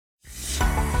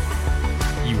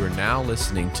You are now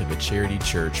listening to the Charity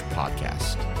Church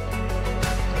podcast.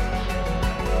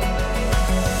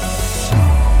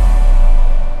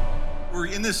 We're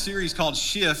in this series called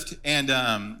Shift, and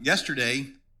yesterday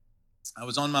I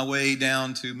was on my way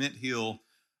down to Mint Hill.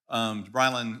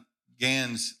 Brylan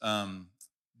Gann's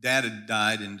dad had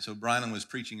died, and so Brylan was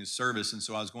preaching his service, and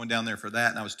so I was going down there for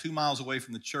that, and I was 2 miles away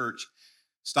from the church,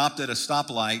 stopped at a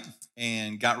stoplight,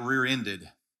 and got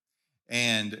rear-ended.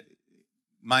 And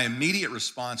my immediate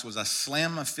response was I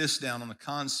slammed my fist down on the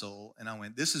console, and I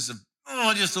went,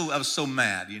 I was so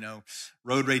mad,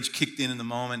 road rage kicked in the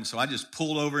moment. And so I just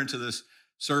pulled over into this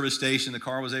service station. The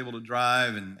car was able to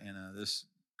drive, and this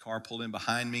car pulled in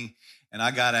behind me, and I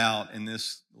got out, and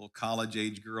this little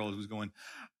college-age girl was going,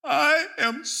 "I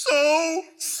am so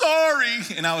sorry."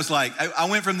 And I was like, I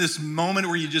went from this moment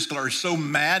where you just are so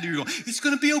mad, you're going, "It's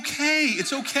going to be okay.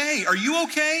 It's okay. Are you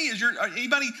okay?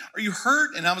 Are you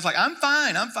hurt?" And I was like, I'm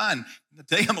fine.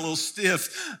 Today I'm a little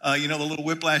stiff, the little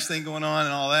whiplash thing going on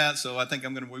and all that. So I think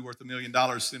I'm going to be worth $1 million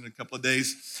in a couple of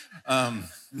days.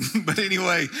 But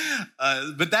anyway,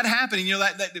 but that happened.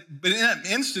 But in that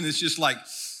instant, it's just like,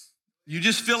 you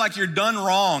just feel like you're done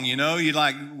wrong, You're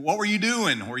like, what were you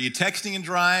doing? Were you texting and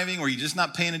driving? Were you just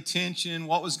not paying attention?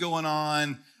 What was going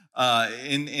on?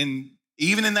 And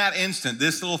even in that instant,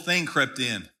 this little thing crept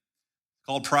in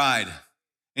called pride.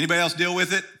 Anybody else deal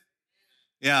with it?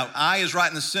 Yeah, I is right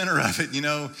in the center of it,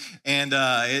 and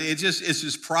it's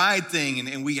this pride thing,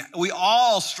 and we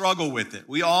all struggle with it.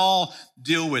 We all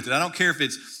deal with it. I don't care if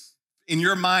it's in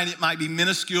your mind, it might be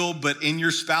minuscule, but in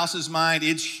your spouse's mind,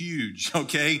 it's huge,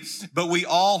 okay? But we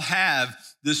all have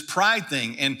this pride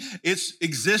thing, and it's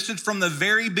existed from the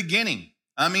very beginning.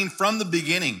 From the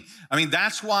beginning.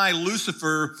 That's why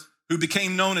Lucifer, who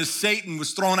became known as Satan,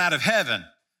 was thrown out of heaven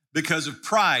because of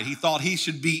pride. He thought he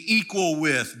should be equal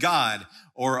with God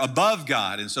or above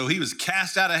God, and so he was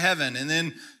cast out of heaven, and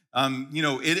then,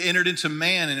 it entered into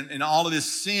man and all of his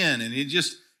sin, and it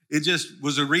just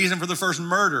was a reason for the first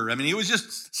murder. It was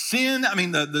just sin.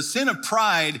 The sin of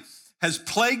pride has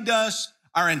plagued us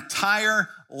our entire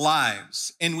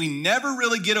lives, and we never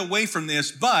really get away from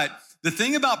this. But the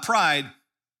thing about pride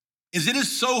is it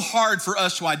is so hard for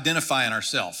us to identify in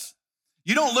ourselves.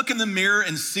 You don't look in the mirror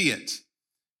and see it.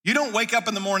 You don't wake up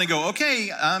in the morning and go, okay,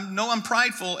 I'm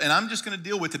prideful, and I'm just going to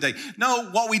deal with it today.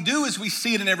 No, what we do is we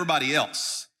see it in everybody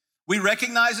else. We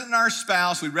recognize it in our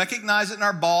spouse. We recognize it in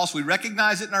our boss. We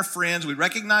recognize it in our friends. We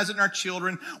recognize it in our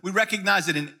children. We recognize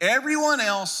it in everyone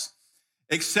else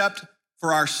except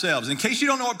for ourselves. In case you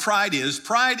don't know what pride is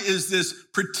this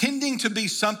pretending to be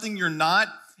something you're not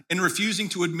and refusing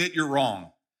to admit you're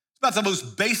wrong. It's about the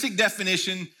most basic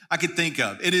definition I could think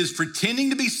of. It is pretending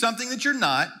to be something that you're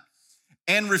not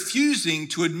and refusing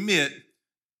to admit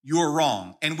you're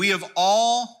wrong. And we have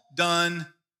all done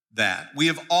that. We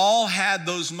have all had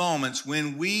those moments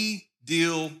when we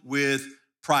deal with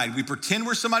pride. We pretend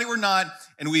we're somebody we're not,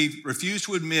 and we refuse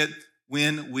to admit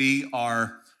when we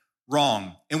are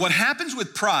wrong. And what happens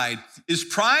with pride is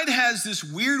pride has this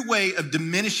weird way of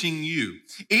diminishing you.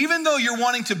 Even though you're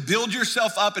wanting to build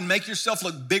yourself up and make yourself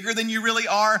look bigger than you really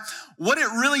are, what it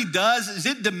really does is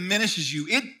it diminishes you.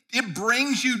 It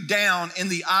brings you down in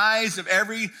the eyes of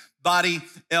everybody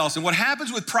else. And what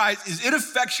happens with pride is it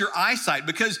affects your eyesight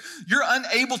because you're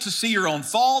unable to see your own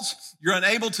faults. You're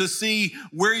unable to see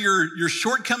where your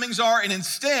shortcomings are. And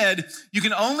instead, you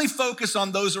can only focus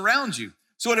on those around you.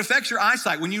 So it affects your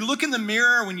eyesight. When you look in the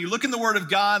mirror, when you look in the Word of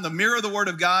God, the mirror of the Word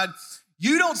of God,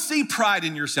 you don't see pride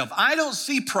in yourself. I don't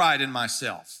see pride in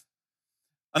myself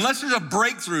unless there's a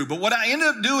breakthrough. But what I end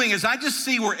up doing is I just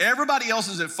see where everybody else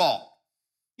is at fault.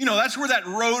 That's where that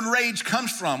road rage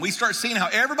comes from. We start seeing how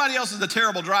everybody else is a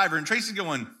terrible driver. And Tracy's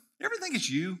going, "You ever think it's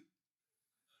you?"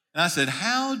 And I said,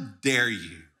 "How dare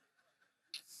you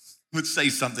would say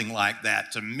something like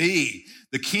that to me,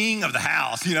 the king of the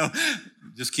house,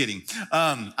 Just kidding.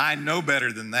 I know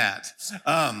better than that.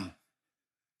 And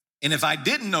if I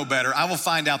didn't know better, I will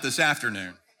find out this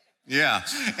afternoon. Yeah.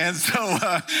 And so,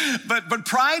 but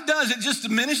pride does, it just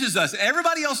diminishes us.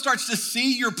 Everybody else starts to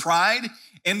see your pride,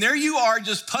 and there you are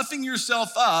just puffing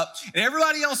yourself up, and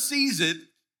everybody else sees it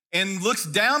and looks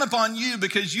down upon you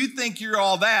because you think you're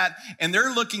all that, and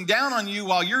they're looking down on you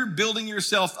while you're building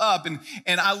yourself up. And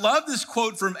I love this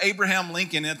quote from Abraham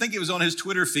Lincoln. I think it was on his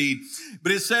Twitter feed,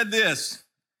 but it said this.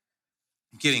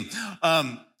 I'm kidding.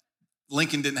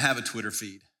 Lincoln didn't have a Twitter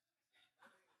feed.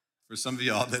 For some of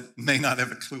y'all that may not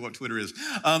have a clue what Twitter is.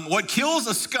 What kills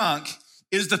a skunk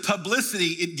is the publicity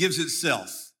it gives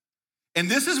itself. And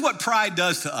this is what pride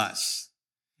does to us.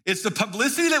 It's the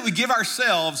publicity that we give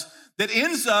ourselves that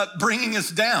ends up bringing us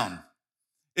down.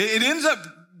 It ends up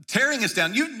tearing us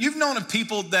down. You've known of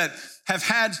people that have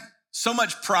had so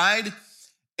much pride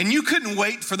and you couldn't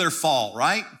wait for their fall,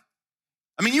 right?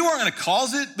 I mean, you weren't going to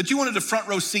cause it, but you wanted a front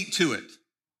row seat to it.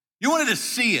 You wanted to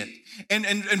see it.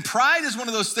 And pride is one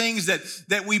of those things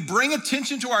that we bring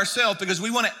attention to ourselves because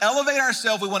we want to elevate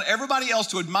ourselves. We want everybody else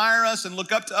to admire us and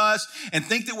look up to us and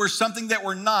think that we're something that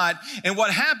we're not. And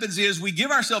what happens is we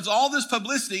give ourselves all this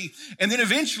publicity and then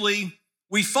eventually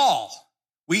we fall.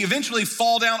 We eventually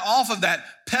fall down off of that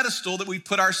pedestal that we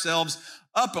put ourselves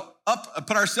up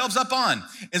on.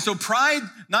 And so pride,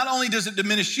 not only does it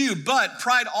diminish you, but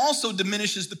pride also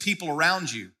diminishes the people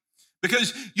around you.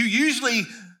 Because you usually,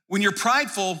 when you're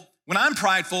prideful, when I'm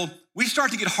prideful, we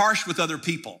start to get harsh with other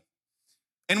people.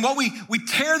 And what we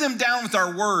tear them down with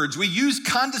our words. We use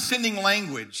condescending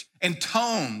language and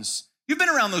tones. You've been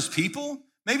around those people.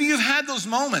 Maybe you've had those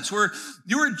moments where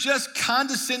you were just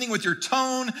condescending with your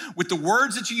tone, with the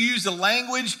words that you use, the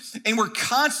language, and we're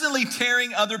constantly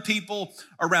tearing other people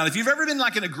around. If you've ever been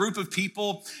like in a group of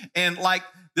people and like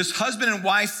this husband and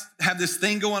wife have this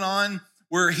thing going on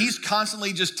where he's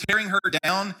constantly just tearing her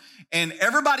down and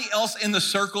everybody else in the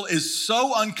circle is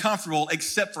so uncomfortable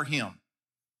except for him.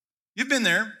 You've been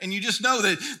there and you just know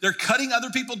that they're cutting other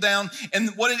people down.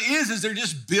 And what it is they're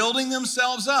just building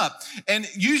themselves up. And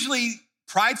usually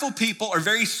prideful people are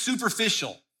very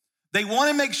superficial. They want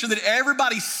to make sure that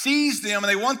everybody sees them and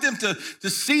they want them to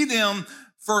see them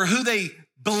for who they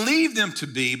believe them to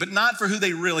be, but not for who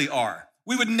they really are.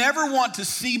 We would never want to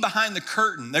see behind the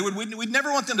curtain. We'd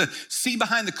never want them to see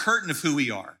behind the curtain of who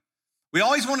we are. We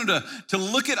always want them to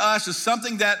look at us as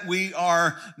something that we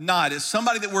are not, as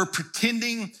somebody that we're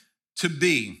pretending to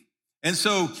be. And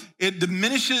so it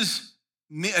diminishes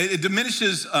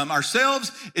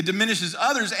ourselves, it diminishes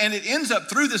others, and it ends up,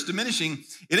 through this diminishing,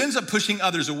 it ends up pushing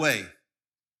others away.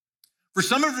 For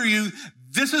some of you,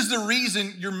 this is the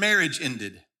reason your marriage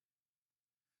ended.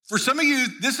 For some of you,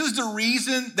 this is the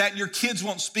reason that your kids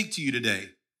won't speak to you today.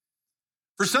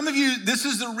 For some of you, this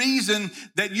is the reason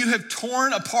that you have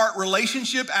torn apart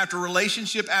relationship after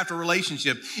relationship after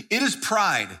relationship. It is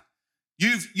pride.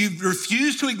 You've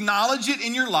refused to acknowledge it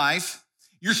in your life.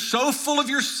 You're so full of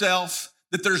yourself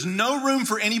that there's no room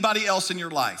for anybody else in your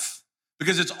life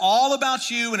because it's all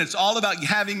about you and it's all about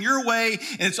having your way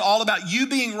and it's all about you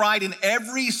being right in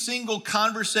every single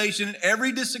conversation,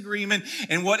 every disagreement.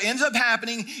 And what ends up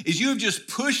happening is you have just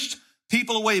pushed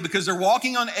people away because they're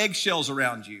walking on eggshells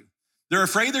around you. They're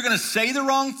afraid they're going to say the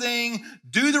wrong thing,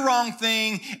 do the wrong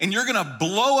thing, and you're going to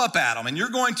blow up at them and you're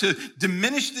going to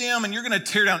diminish them and you're going to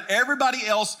tear down everybody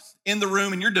else in the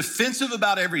room and you're defensive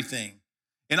about everything.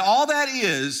 And all that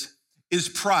is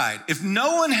pride. If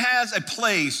no one has a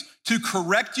place to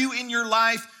correct you in your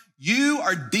life, you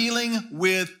are dealing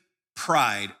with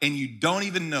pride and you don't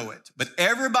even know it. But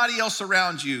everybody else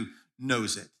around you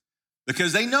knows it.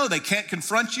 Because they know they can't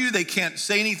confront you, they can't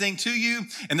say anything to you,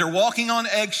 and they're walking on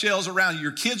eggshells around you.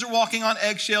 Your kids are walking on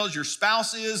eggshells, your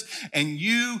spouse is, and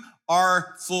you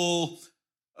are full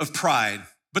of pride.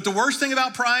 But the worst thing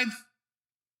about pride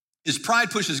is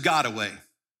pride pushes God away.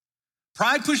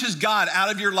 Pride pushes God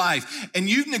out of your life, and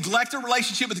you neglect a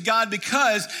relationship with God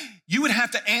because you would have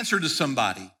to answer to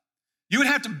somebody. You would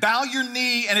have to bow your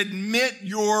knee and admit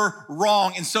you're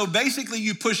wrong, and so basically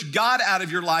you push God out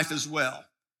of your life as well.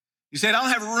 You say, I don't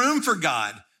have room for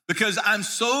God because I'm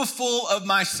so full of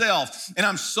myself and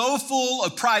I'm so full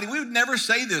of pride. And we would never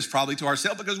say this probably to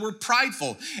ourselves because we're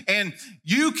prideful and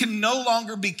you can no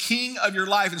longer be king of your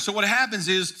life. And so what happens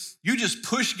is you just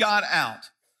push God out.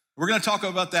 We're going to talk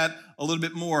about that a little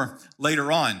bit more later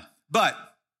on. But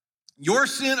your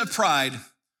sin of pride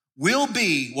will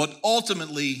be what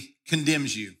ultimately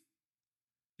condemns you.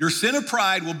 Your sin of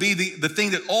pride will be the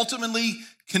thing that ultimately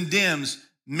condemns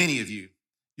many of you.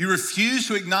 You refuse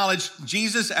to acknowledge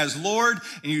Jesus as Lord,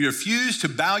 and you refuse to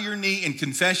bow your knee in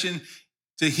confession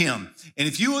to him. And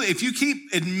if you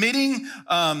keep admitting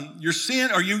your sin,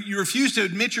 or you refuse to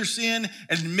admit your sin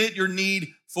and admit your need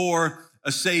for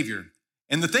a Savior.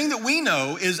 And the thing that we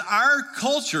know is our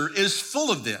culture is full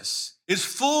of this. It's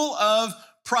full of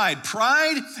pride.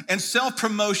 Pride and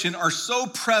self-promotion are so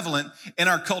prevalent in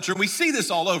our culture. And we see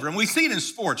this all over, and we see it in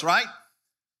sports, right?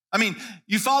 I mean,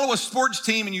 you follow a sports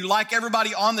team and you like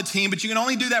everybody on the team, but you can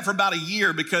only do that for about a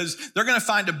year because they're going to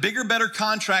find a bigger, better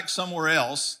contract somewhere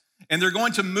else. And they're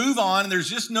going to move on. And there's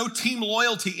just no team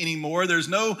loyalty anymore. There's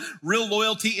no real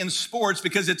loyalty in sports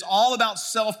because it's all about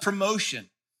self-promotion.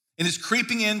 And it's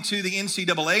creeping into the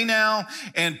NCAA now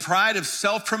and pride of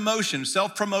self-promotion. And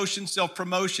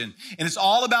it's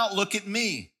all about look at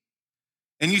me.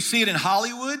 And you see it in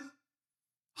Hollywood.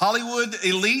 Hollywood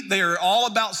elite, they are all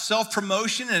about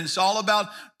self-promotion and it's all about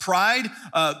pride.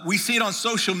 We see it on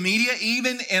social media,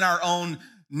 even in our own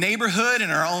neighborhood,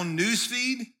 in our own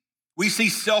newsfeed. We see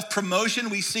self-promotion.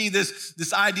 We see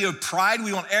this idea of pride.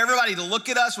 We want everybody to look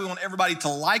at us. We want everybody to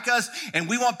like us. And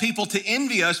we want people to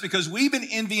envy us because we've been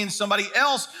envying somebody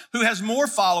else who has more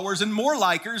followers and more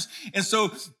likers. And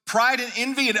so pride and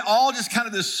envy, it all just kind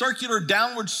of this circular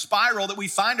downward spiral that we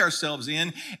find ourselves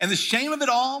in. And the shame of it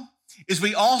all is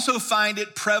we also find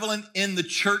it prevalent in the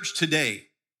church today.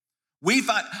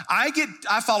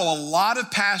 I follow a lot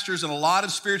of pastors and a lot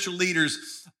of spiritual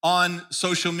leaders on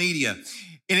social media.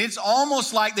 And it's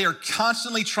almost like they are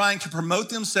constantly trying to promote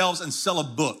themselves and sell a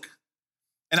book.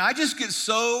 And I just get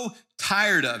so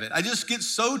tired of it. I just get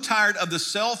so tired of the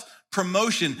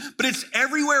self-promotion. But it's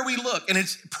everywhere we look, and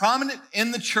it's prominent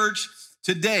in the church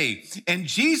today. And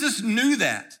Jesus knew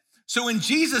that. So when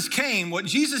Jesus came, what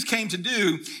Jesus came to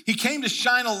do, he came to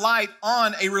shine a light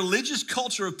on a religious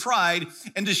culture of pride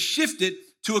and to shift it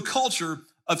to a culture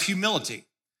of humility.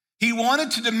 He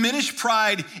wanted to diminish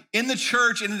pride in the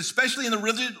church and especially in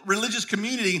the religious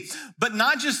community, but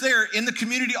not just there, in the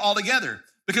community altogether.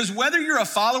 Because whether you're a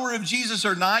follower of Jesus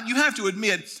or not, you have to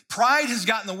admit, pride has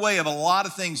gotten in the way of a lot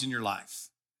of things in your life.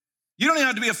 You don't even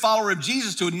have to be a follower of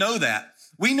Jesus to know that.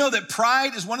 We know that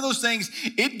pride is one of those things,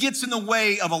 it gets in the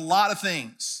way of a lot of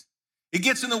things. It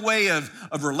gets in the way of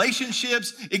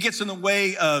relationships. It gets in the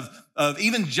way of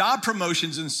even job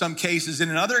promotions in some cases and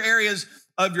in other areas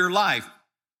of your life.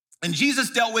 And Jesus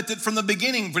dealt with it from the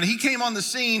beginning. When he came on the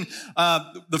scene,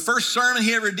 the first sermon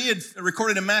he ever did,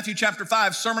 recorded in Matthew chapter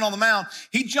 5, Sermon on the Mount,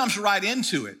 he jumps right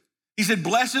into it. He said,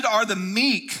 blessed are the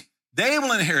meek, they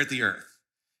will inherit the earth.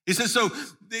 He says, so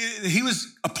he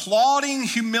was applauding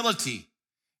humility.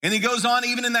 And he goes on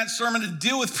even in that sermon to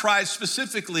deal with pride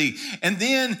specifically. And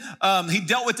then he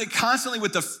dealt with it constantly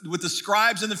with the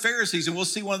scribes and the Pharisees. And we'll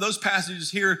see one of those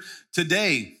passages here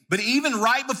today. But even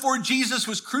right before Jesus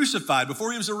was crucified,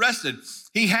 before he was arrested,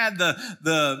 he had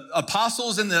the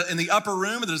apostles in the upper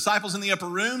room, the disciples in the upper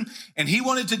room. And he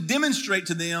wanted to demonstrate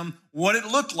to them what it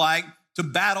looked like to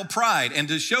battle pride and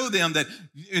to show them that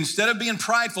instead of being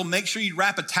prideful, make sure you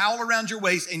wrap a towel around your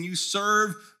waist and you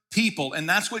serve people. And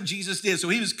that's what Jesus did. So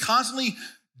he was constantly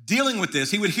dealing with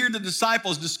this. He would hear the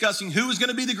disciples discussing who was going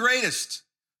to be the greatest,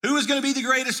 who was going to be the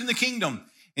greatest in the kingdom.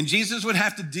 And Jesus would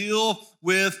have to deal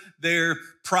with their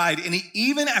pride. And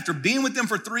even after being with them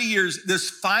for 3 years, this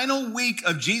final week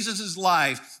of Jesus's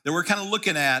life that we're kind of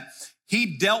looking at,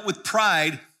 he dealt with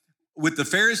pride with the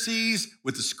Pharisees,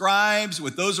 with the scribes,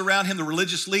 with those around him, the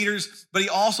religious leaders, but he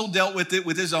also dealt with it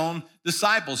with his own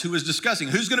disciples who was discussing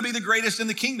who's going to be the greatest in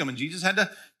the kingdom. And Jesus had to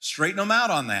straighten them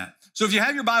out on that. So if you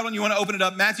have your Bible and you want to open it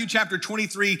up, Matthew chapter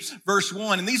 23, verse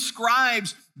 1. And these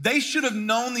scribes, they should have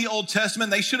known the Old Testament.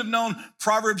 They should have known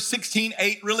Proverbs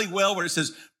 16:8 really well, where it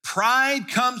says, pride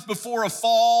comes before a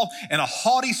fall and a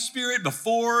haughty spirit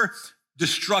before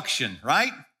destruction,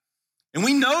 right? And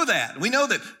we know that. We know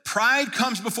that pride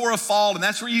comes before a fall, and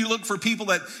that's where you look at people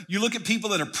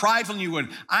that are prideful and you go,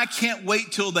 I can't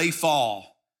wait till they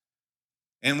fall.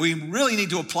 And we really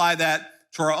need to apply that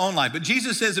to our own life. But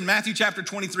Jesus says in Matthew chapter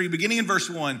 23, beginning in verse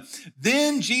 1,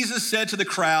 then Jesus said to the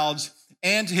crowds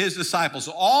and to his disciples,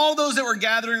 so all those that were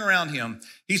gathering around him,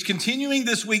 he's continuing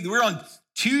this week. We're on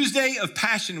Tuesday of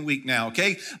Passion Week now,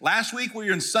 okay? Last week we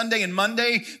were in Sunday and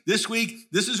Monday. This week,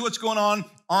 this is what's going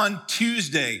on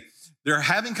Tuesday. They're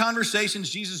having conversations.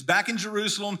 Jesus back in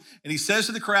Jerusalem, and he says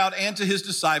to the crowd and to his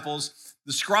disciples,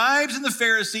 the scribes and the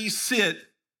Pharisees sit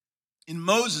in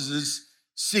Moses'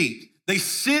 seat. They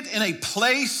sit in a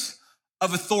place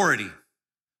of authority.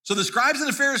 So the scribes and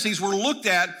the Pharisees were looked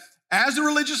at as the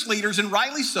religious leaders, and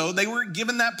rightly so. They were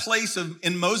given that place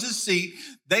in Moses' seat.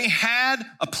 They had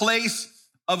a place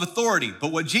of authority.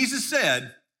 But what Jesus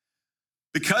said,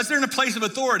 because they're in a place of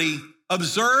authority,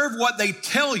 observe what they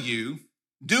tell you.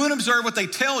 Do and observe what they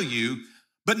tell you,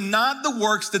 but not the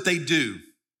works that they do.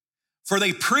 For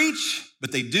they preach,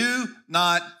 but they do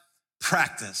not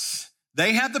practice.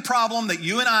 They have the problem that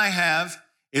you and I have,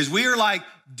 is we are like,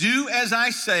 do as I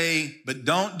say, but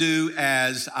don't do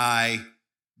as I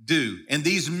do. And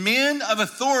these men of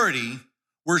authority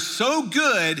were so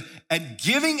good at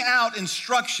giving out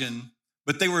instruction,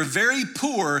 but they were very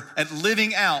poor at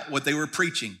living out what they were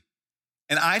preaching.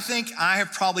 And I think I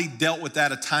have probably dealt with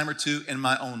that a time or two in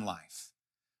my own life.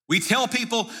 We tell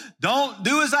people, don't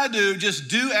do as I do, just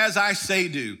do as I say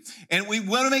do. And we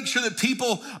want to make sure that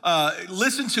people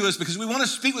listen to us because we want to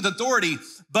speak with authority.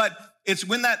 But it's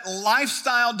when that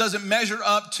lifestyle doesn't measure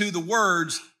up to the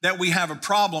words that we have a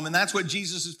problem. And that's what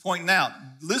Jesus is pointing out.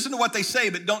 Listen to what they say,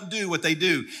 but don't do what they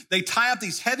do. They tie up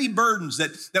these heavy burdens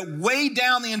that weigh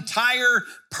down the entire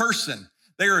person.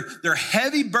 They're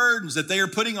heavy burdens that they are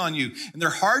putting on you, and they're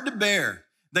hard to bear.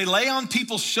 They lay on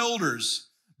people's shoulders,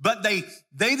 but they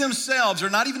themselves are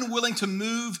not even willing to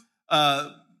move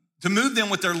them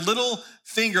with their little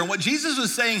finger. And what Jesus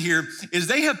was saying here is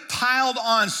they have piled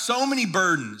on so many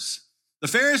burdens. The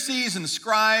Pharisees and the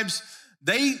scribes,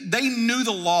 they knew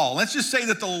the law. Let's just say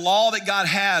that the law that God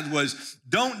had was,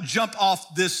 don't jump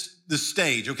off this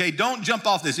stage, okay? Don't jump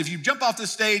off this. If you jump off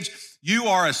this stage, you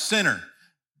are a sinner.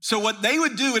 So what they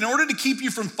would do in order to keep you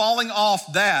from falling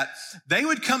off that, they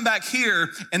would come back here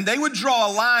and they would draw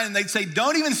a line and they'd say,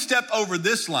 don't even step over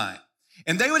this line.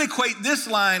 And they would equate this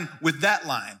line with that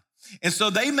line. And so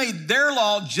they made their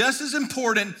law just as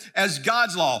important as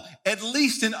God's law, at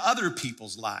least in other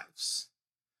people's lives.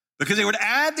 Because they would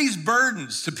add these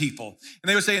burdens to people. And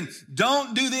they were saying,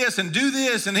 don't do this and do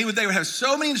this. And they would have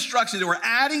so many instructions that were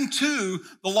adding to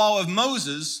the law of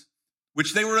Moses,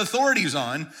 which they were authorities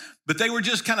on. But they were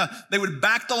just they would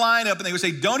back the line up and they would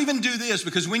say, don't even do this,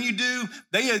 because when you do,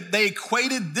 they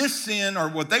equated this sin, or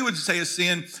what they would say is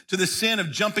sin, to the sin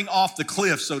of jumping off the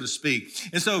cliff, so to speak.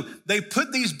 And so they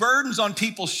put these burdens on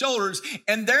people's shoulders,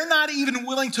 and they're not even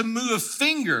willing to move a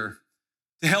finger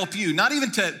to help you, not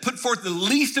even to put forth the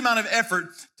least amount of effort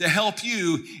to help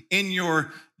you in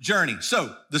your journey.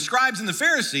 So the scribes and the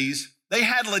Pharisees, they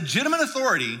had legitimate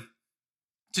authority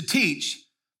to teach,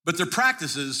 but their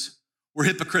practices were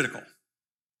hypocritical.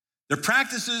 Their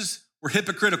practices were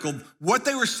hypocritical. What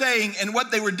they were saying and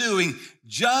what they were doing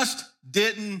just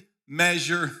didn't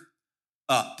measure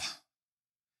up.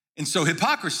 And so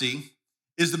hypocrisy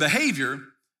is the behavior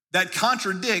that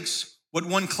contradicts what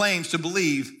one claims to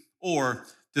believe or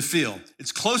to feel.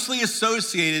 It's closely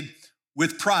associated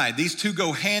with pride. These two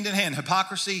go hand in hand,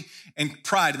 hypocrisy and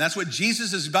pride. And that's what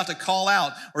Jesus is about to call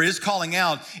out, or is calling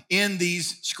out, in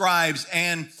these scribes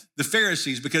and the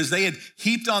Pharisees, because they had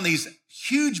heaped on these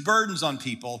huge burdens on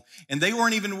people, and they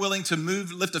weren't even willing to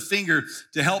lift a finger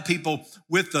to help people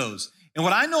with those. And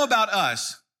what I know about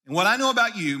us, and what I know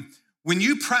about you, when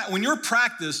your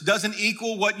practice doesn't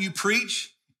equal what you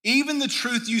preach, even the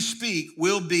truth you speak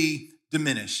will be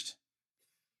diminished.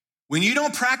 When you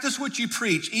don't practice what you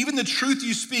preach, even the truth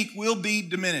you speak will be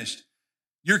diminished.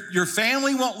 Your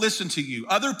family won't listen to you.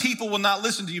 Other people will not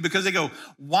listen to you because they go,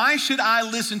 why should I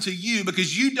listen to you?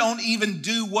 Because you don't even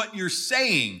do what you're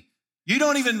saying. You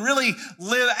don't even really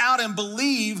live out and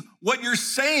believe what you're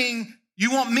saying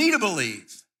you want me to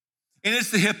believe. And it's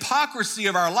the hypocrisy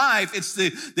of our life. It's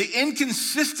the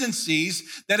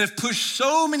inconsistencies that have pushed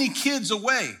so many kids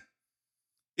away.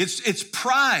 It's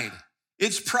pride.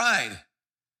 It's pride.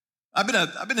 I've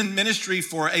been in ministry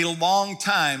for a long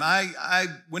time. I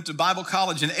went to Bible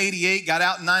college in 88, got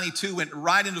out in 92, went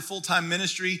right into full-time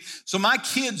ministry. So my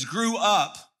kids grew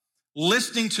up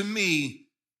listening to me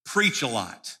preach a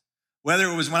lot. Whether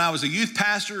it was when I was a youth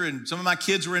pastor and some of my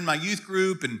kids were in my youth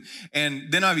group, and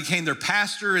then I became their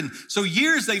pastor. And so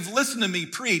years they've listened to me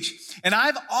preach. And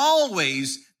I've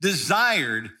always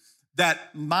desired that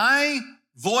my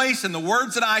voice and the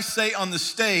words that I say on the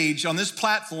stage, on this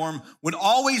platform, would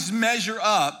always measure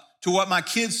up to what my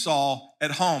kids saw at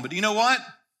home. But you know what?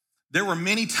 There were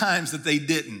many times that they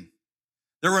didn't.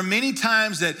 There were many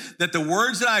times that the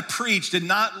words that I preached did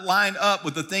not line up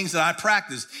with the things that I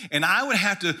practiced. And I would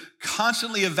have to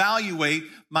constantly evaluate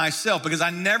myself, because I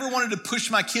never wanted to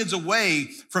push my kids away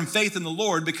from faith in the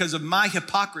Lord because of my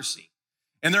hypocrisy.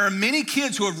 And there are many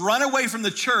kids who have run away from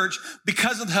the church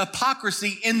because of the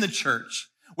hypocrisy in the church,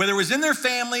 whether it was in their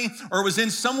family or it was in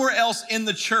somewhere else in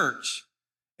the church.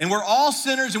 And we're all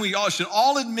sinners, and we all should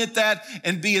all admit that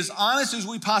and be as honest as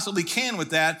we possibly can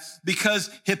with that, because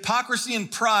hypocrisy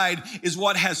and pride is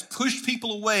what has pushed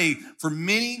people away for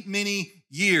many, many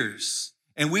years.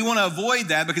 And we want to avoid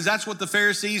that, because that's what the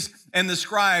Pharisees and the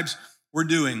scribes were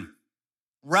doing.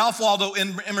 Ralph Waldo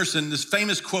Emerson, this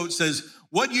famous quote says,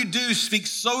 "What you do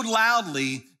speaks so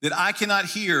loudly that I cannot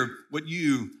hear what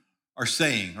you are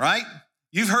saying," right?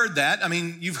 You've heard that. I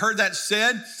mean, you've heard that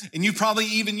said, and you probably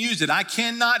even used it. I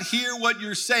cannot hear what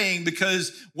you're saying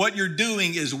because what you're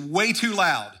doing is way too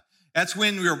loud. That's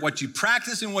when what you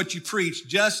practice and what you preach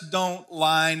just don't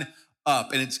line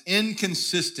up, and it's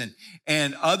inconsistent.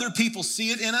 And other people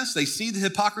see it in us. They see the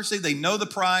hypocrisy. They know the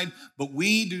pride, but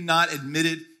we do not admit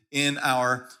it in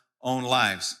our own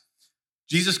lives.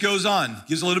 Jesus goes on,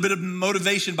 gives a little bit of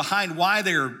motivation behind why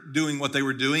they're doing what they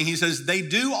were doing. He says, they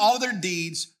do all their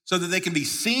deeds so that they can be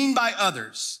seen by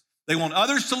others. They want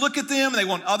others to look at them, and they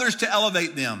want others to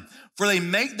elevate them. For they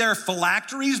make their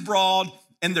phylacteries broad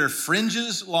and their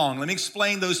fringes long. Let me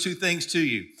explain those two things to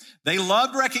you. They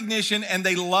loved recognition, and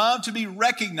they love to be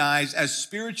recognized as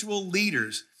spiritual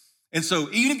leaders. And so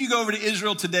even if you go over to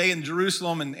Israel today in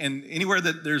Jerusalem and anywhere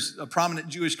that there's a prominent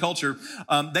Jewish culture,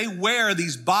 they wear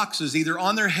these boxes either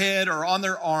on their head or on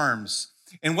their arms.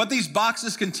 And what these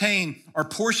boxes contain are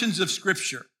portions of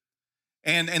Scripture.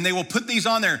 And they will put these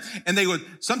on there, and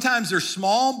sometimes they're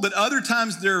small, but other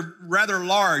times they're rather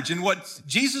large. And what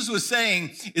Jesus was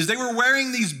saying is they were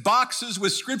wearing these boxes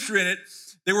with Scripture in it.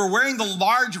 They were wearing the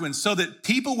large ones so that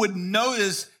people would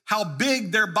notice how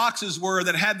big their boxes were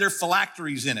that had their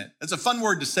phylacteries in it. That's a fun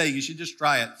word to say. You should just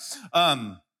try it.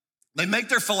 They make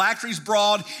their phylacteries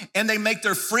broad, and they make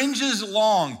their fringes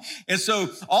long. And so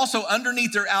also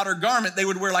underneath their outer garment, they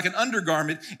would wear like an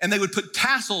undergarment, and they would put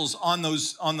tassels on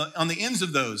the ends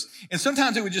of those. And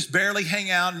sometimes they would just barely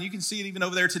hang out, and you can see it even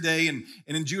over there today and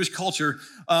in Jewish culture.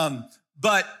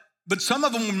 But some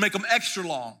of them would make them extra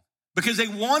long because they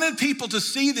wanted people to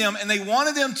see them, and they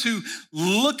wanted them to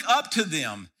look up to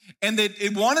them, and they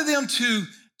wanted them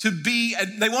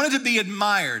they wanted to be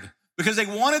admired because they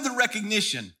wanted the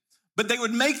recognition. But they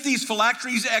would make these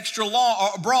phylacteries extra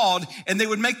long, broad, and they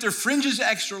would make their fringes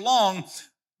extra long.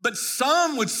 But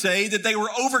some would say that they were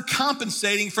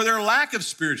overcompensating for their lack of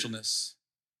spiritualness.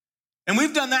 And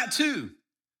we've done that too.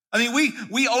 I mean,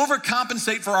 we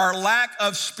overcompensate for our lack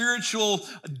of spiritual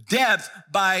depth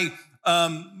by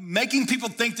making people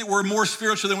think that we're more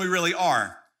spiritual than we really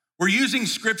are. We're using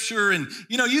Scripture, and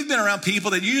you've been around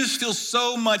people that you just feel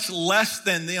so much less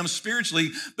than them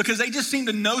spiritually because they just seem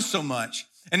to know so much.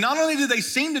 And not only do they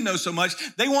seem to know so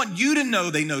much, they want you to know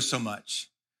they know so much.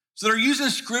 So they're using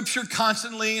Scripture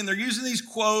constantly, and they're using these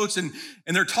quotes, and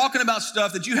they're talking about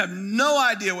stuff that you have no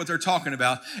idea what they're talking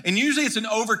about. And usually it's an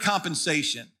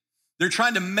overcompensation. They're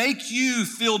trying to make you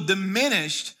feel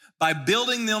diminished by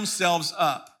building themselves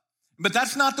up. But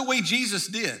that's not the way Jesus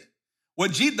did.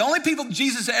 The only people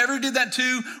Jesus ever did that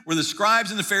to were the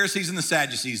scribes and the Pharisees and the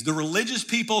Sadducees, the religious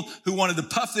people who wanted to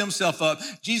puff themselves up.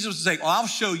 Jesus would say, well, I'll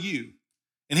show you.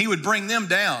 And he would bring them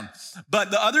down. But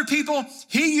the other people,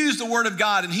 he used the word of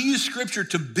God, and he used Scripture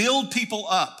to build people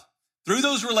up through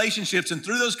those relationships and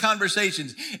through those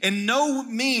conversations. And no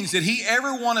means did he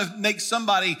ever want to make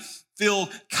somebody feel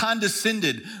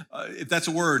condescended, if that's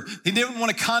a word. He didn't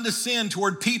want to condescend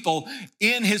toward people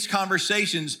in his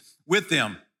conversations with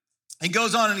them. He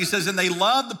goes on and he says, and they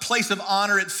loved the place of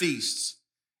honor at feasts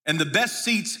and the best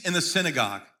seats in the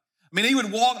synagogue. I mean,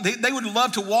 they would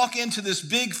love to walk into this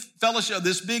big fellowship,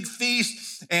 this big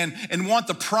feast, and want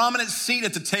the prominent seat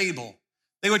at the table.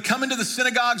 They would come into the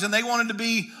synagogues, and they wanted to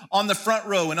be on the front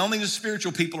row, and only the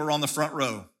spiritual people are on the front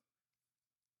row.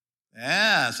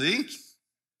 Yeah, see?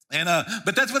 And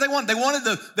but that's what they wanted.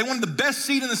 They wanted the best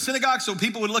seat in the synagogue, so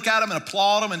people would look at them and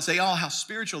applaud them and say, "Oh, how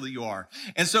spiritual that you are!"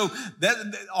 And so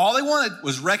all they wanted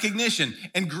was recognition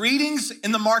and greetings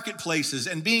in the marketplaces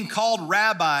and being called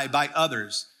rabbi by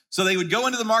others. So they would go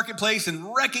into the marketplace,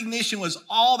 and recognition was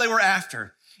all they were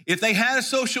after. If they had a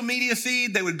social media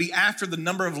feed, they would be after the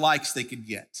number of likes they could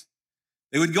get.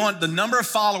 They would go on the number of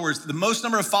followers, the most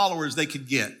number of followers they could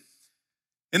get.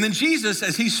 And then Jesus,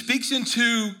 as he speaks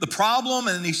into the problem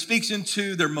and he speaks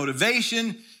into their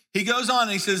motivation, he goes on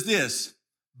and he says this,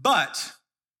 but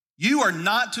you are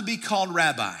not to be called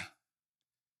rabbi.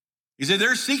 He said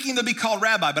they're seeking to be called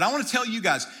rabbi, but I want to tell you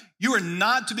guys, you are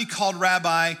not to be called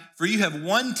rabbi, for you have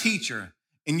one teacher,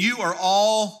 and you are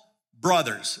all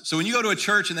brothers. So when you go to a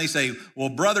church and they say, well,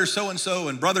 brother so-and-so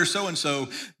and brother so-and-so,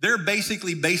 they're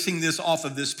basically basing this off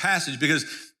of this passage because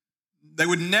they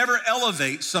would never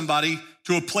elevate somebody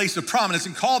to a place of prominence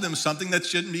and call them something that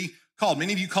shouldn't be called.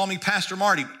 Many of you call me Pastor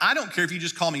Marty. I don't care if you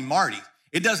just call me Marty.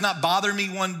 It does not bother me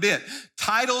one bit.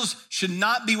 Titles should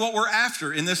not be what we're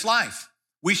after in this life.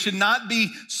 We should not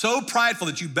be so prideful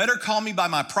that you better call me by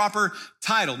my proper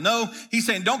title. No, he's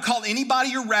saying don't call anybody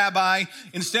your rabbi.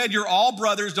 Instead, you're all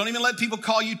brothers. Don't even let people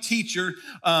call you teacher.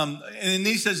 And then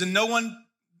he says,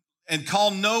 and call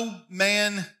no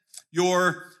man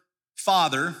your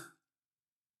father.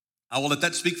 I will let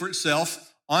that speak for itself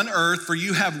on earth, for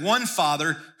you have one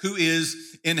Father who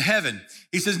is in heaven.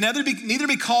 He says, neither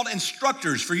be called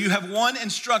instructors, for you have one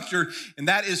instructor, and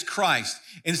that is Christ.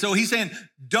 And so he's saying,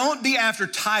 don't be after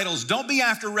titles, don't be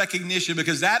after recognition,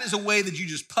 because that is a way that you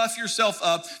just puff yourself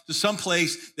up to some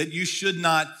place that you should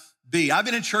not be. I've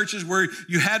been in churches where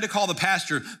you had to call the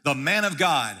pastor the man of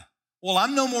God. Well,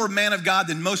 I'm no more man of God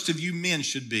than most of you men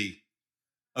should be.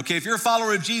 Okay, if you're a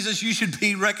follower of Jesus, you should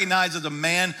be recognized as a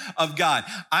man of God.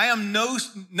 I am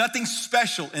nothing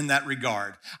special in that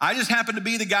regard. I just happen to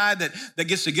be the guy that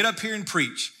gets to get up here and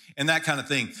preach and that kind of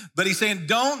thing. But he's saying,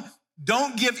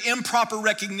 don't give improper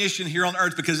recognition here on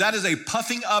earth, because that is a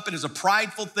puffing up. It is a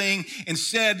prideful thing.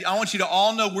 Instead, I want you to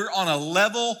all know we're on a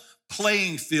level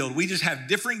playing field. We just have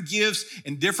different gifts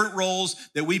and different roles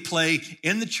that we play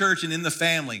in the church and in the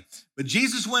family. But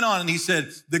Jesus went on and he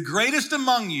said, the greatest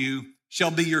among you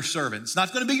shall be your servant. It's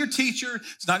not going to be your teacher.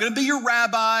 It's not going to be your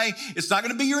rabbi. It's not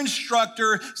going to be your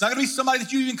instructor. It's not going to be somebody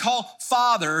that you even call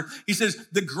father. He says,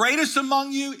 the greatest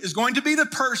among you is going to be the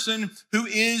person who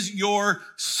is your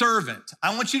servant.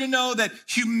 I want you to know that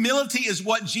humility is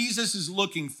what Jesus is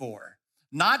looking for.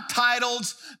 Not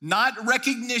titles, not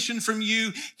recognition from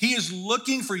you. He is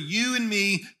looking for you and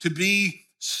me to be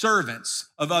servants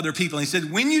of other people. And he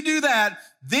said, when you do that,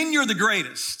 then you're the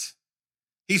greatest.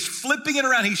 He's flipping it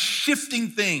around. He's shifting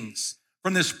things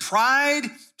from this pride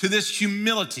to this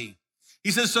humility.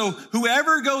 He says, so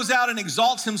whoever goes out and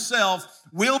exalts himself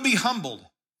will be humbled.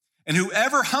 And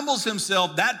whoever humbles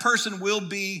himself, that person will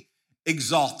be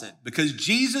exalted. Because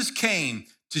Jesus came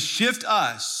to shift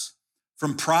us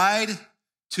from pride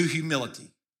to humility.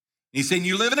 And he's saying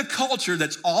you live in a culture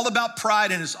that's all about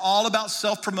pride and it's all about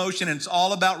self-promotion and it's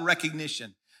all about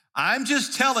recognition. I'm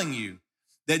just telling you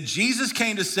that Jesus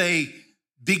came to say,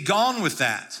 be gone with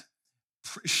that.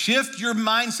 Shift your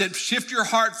mindset, shift your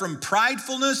heart from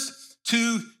pridefulness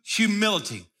to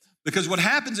humility. Because what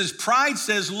happens is pride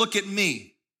says, look at me.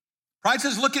 Pride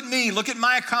says, look at me, look at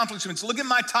my accomplishments, look at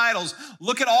my titles,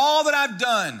 look at all that I've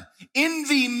done.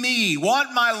 Envy me,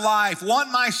 want my life,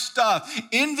 want my stuff,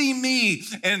 envy me,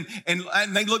 and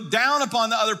they look down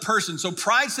upon the other person. So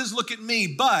pride says, look at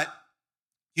me, but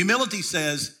humility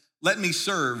says, let me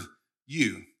serve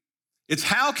you. It's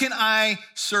how can I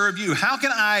serve you? How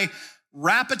can I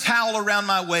wrap a towel around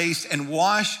my waist and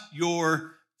wash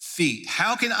your feet?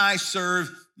 How can I serve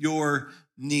your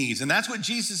needs? And that's what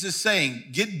Jesus is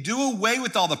saying. Do away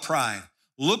with all the pride.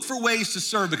 Look for ways to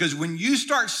serve, because when you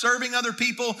start serving other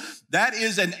people, that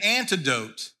is an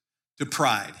antidote to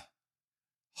pride.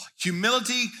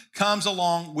 Humility comes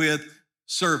along with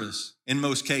service in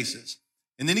most cases.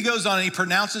 And then he goes on and he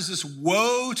pronounces this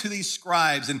woe to these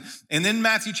scribes. And then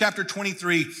Matthew chapter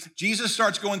 23, Jesus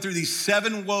starts going through these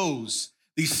 7 woes,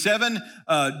 these 7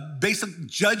 basic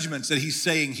judgments that he's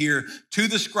saying here to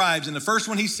the scribes. And the first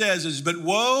one he says is, but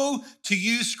woe to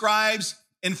you scribes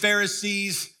and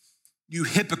Pharisees, you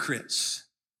hypocrites.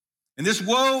 And this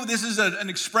woe, this is an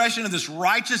expression of this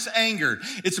righteous anger.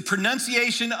 It's a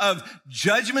pronunciation of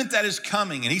judgment that is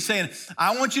coming. And he's saying,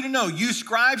 I want you to know, you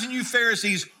scribes and you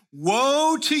Pharisees,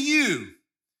 woe to you.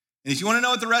 And if you want to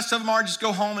know what the rest of them are, just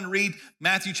go home and read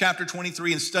Matthew chapter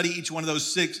 23 and study each one of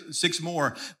those six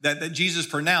more that Jesus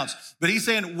pronounced. But he's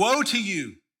saying, woe to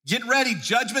you. Get ready.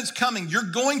 Judgment's coming. You're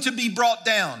going to be brought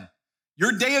down.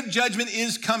 Your day of judgment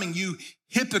is coming, you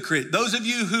hypocrite. Those of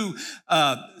you who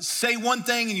say one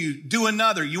thing and you do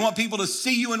another. You want people to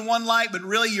see you in one light, but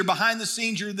really you're behind the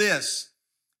scenes, you're this.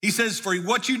 He says, for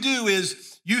what you do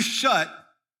is you shut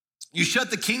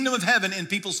the kingdom of heaven in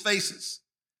people's faces.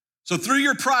 So through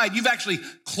your pride, you've actually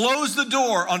closed the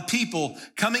door on people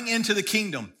coming into the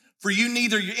kingdom. For you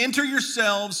neither enter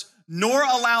yourselves nor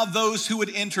allow those who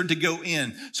would enter to go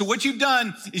in. So what you've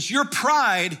done is your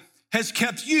pride has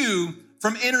kept you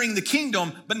from entering the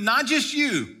kingdom, but not just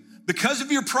you. Because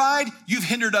of your pride, you've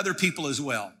hindered other people as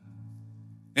well.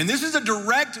 And this is a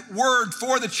direct word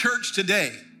for the church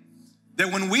today.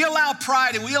 That when we allow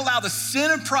pride and we allow the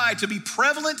sin of pride to be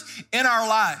prevalent in our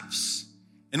lives,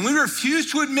 and we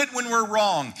refuse to admit when we're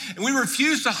wrong, and we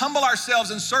refuse to humble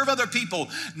ourselves and serve other people,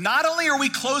 not only are we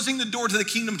closing the door to the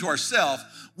kingdom to ourselves,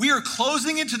 we are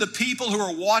closing it to the people who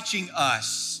are watching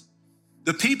us,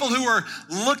 the people who are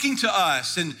looking to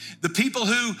us, and the people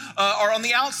who are on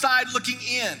the outside looking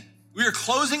in. We are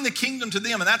closing the kingdom to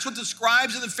them, and that's what the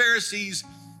scribes and the Pharisees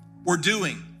were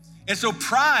doing. And so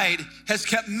pride has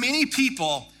kept many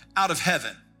people out of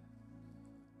heaven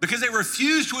because they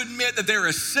refuse to admit that they're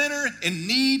a sinner in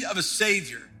need of a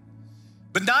Savior.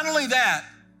 But not only that,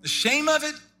 the shame of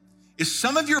it is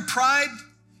some of your pride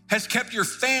has kept your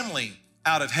family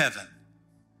out of heaven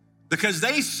because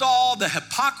they saw the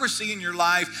hypocrisy in your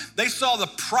life. They saw the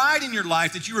pride in your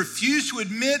life that you refuse to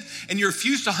admit and you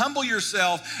refuse to humble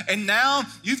yourself. And now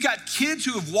you've got kids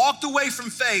who have walked away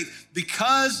from faith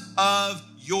because of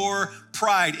your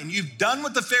pride. And you've done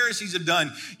what the Pharisees have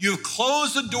done. You've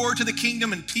closed the door to the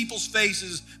kingdom in people's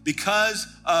faces because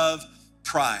of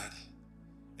pride.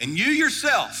 And you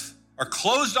yourself are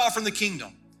closed off from the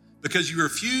kingdom because you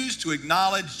refuse to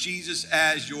acknowledge Jesus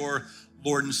as your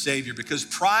Lord and Savior, because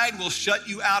pride will shut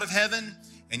you out of heaven,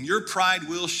 and your pride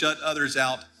will shut others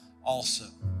out also.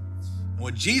 And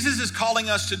what Jesus is calling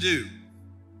us to do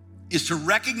is to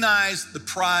recognize the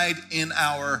pride in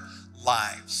our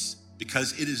lives,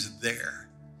 because it is there.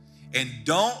 And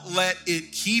don't let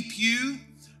it keep you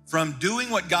from doing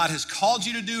what God has called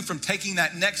you to do, from taking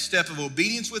that next step of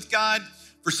obedience with God.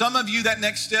 For some of you, that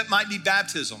next step might be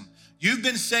baptism. You've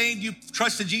been saved, you've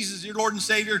trusted Jesus as your Lord and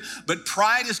Savior, but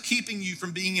pride is keeping you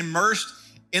from being immersed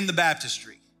in the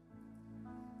baptistry.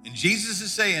 And Jesus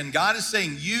is saying, God is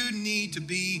saying, you need to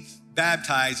be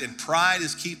baptized, and pride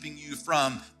is keeping you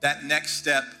from that next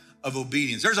step of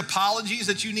obedience. There's apologies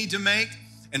that you need to make,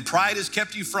 and pride has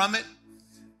kept you from it.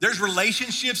 There's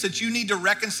relationships that you need to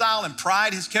reconcile, and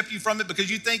pride has kept you from it because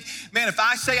you think, man, if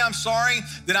I say I'm sorry,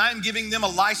 then I'm giving them a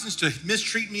license to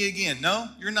mistreat me again. No,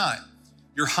 you're not.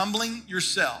 You're humbling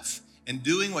yourself and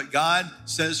doing what God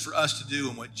says for us to do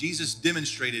and what Jesus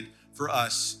demonstrated for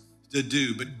us to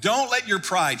do. But don't let your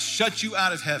pride shut you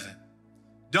out of heaven.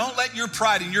 Don't let your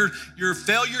pride and your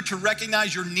failure to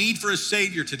recognize your need for a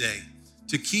Savior today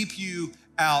to keep you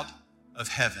out of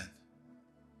heaven.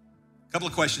 A couple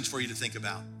of questions for you to think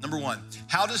about. Number one,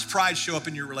 how does pride show up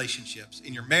in your relationships?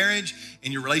 In your marriage,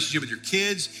 in your relationship with your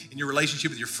kids, in your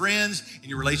relationship with your friends, in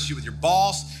your relationship with your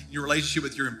boss, in your relationship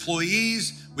with your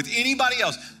employees, with anybody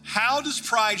else? How does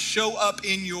pride show up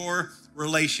in your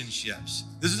relationships?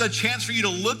 This is a chance for you to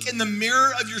look in the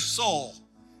mirror of your soul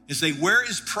and say, where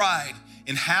is pride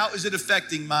and how is it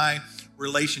affecting my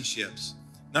relationships?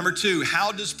 Number two,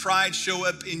 how does pride show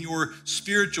up in your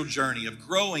spiritual journey of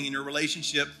growing in your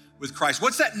relationship with Christ?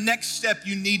 What's that next step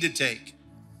you need to take?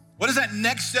 What is that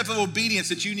next step of obedience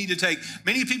that you need to take?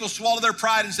 Many people swallow their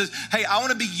pride and says, hey, I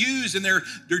want to be used, and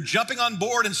they're jumping on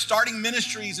board and starting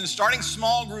ministries and starting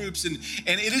small groups, and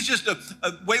it is just a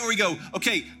way where we go,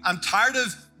 okay, I'm tired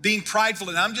of being prideful,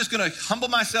 and I'm just going to humble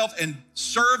myself and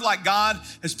serve like God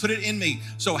has put it in me.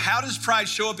 So how does pride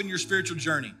show up in your spiritual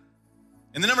journey?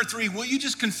 And then number three, will you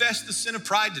just confess the sin of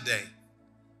pride today?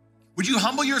 Would you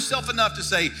humble yourself enough to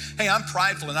say, hey, I'm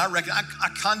prideful, and I reckon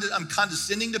I'm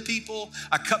condescending to people.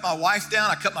 I cut my wife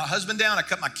down. I cut my husband down. I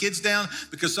cut my kids down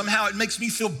because somehow it makes me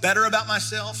feel better about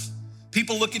myself.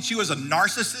 People look at you as a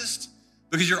narcissist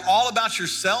because you're all about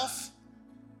yourself.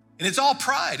 And it's all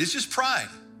pride. It's just pride.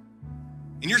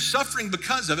 And you're suffering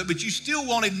because of it, but you still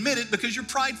won't admit it because you're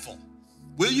prideful.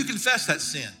 Will you confess that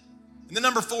sin? And then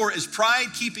number four, is pride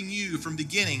keeping you from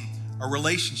beginning a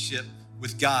relationship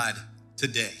with God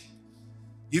today?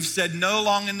 You've said no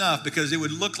long enough because it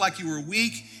would look like you were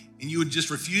weak and you would just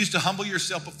refuse to humble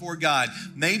yourself before God.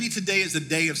 Maybe today is the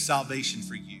day of salvation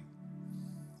for you.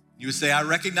 You would say, I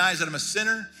recognize that I'm a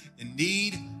sinner in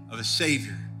need of a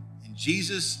Savior, and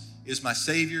Jesus is my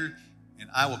Savior, and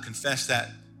I will confess that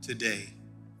today.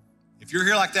 If you're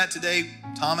here like that today,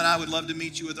 Tom and I would love to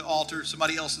meet you at the altar.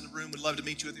 Somebody else in the room would love to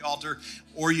meet you at the altar,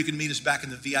 or you can meet us back in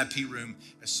the VIP room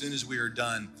as soon as we are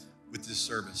done with this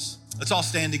service. Let's all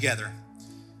stand together.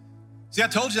 See, I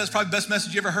told you that's probably the best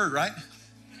message you ever heard, right?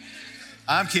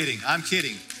 I'm kidding.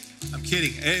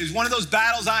 It's one of those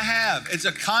battles I have. It's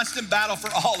a constant battle for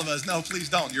all of us. No, please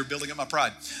don't. You're building up my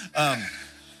pride.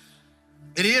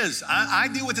 It is. I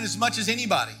deal with it as much as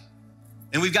anybody.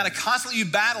 And we've got to constantly be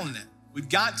battling it. We've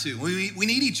got to. We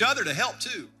need each other to help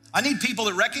too. I need people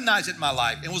that recognize it in my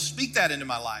life and will speak that into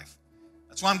my life.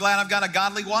 That's why I'm glad I've got a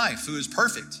godly wife who is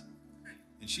perfect.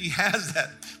 And she has that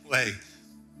way.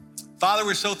 Father,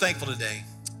 we're so thankful today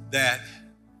that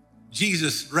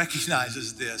Jesus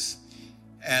recognizes this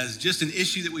as just an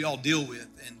issue that we all deal with.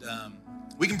 And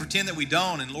we can pretend that we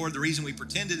don't. And Lord, the reason we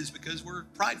pretend it is because we're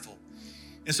prideful.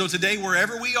 And so today,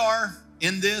 wherever we are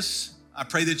in this, I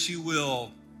pray that you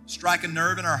will strike a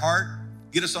nerve in our heart,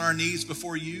 get us on our knees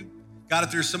before you. God,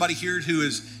 if there's somebody here who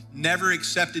has never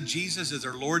accepted Jesus as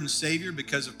their Lord and Savior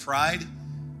because of pride,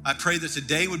 I pray that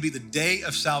today would be the day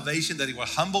of salvation, that he will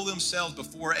humble themselves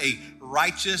before a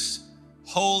righteous,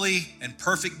 holy, and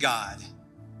perfect God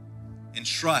and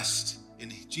trust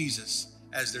in Jesus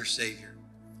as their Savior.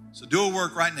 So do a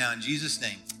work right now in Jesus'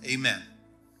 name. Amen.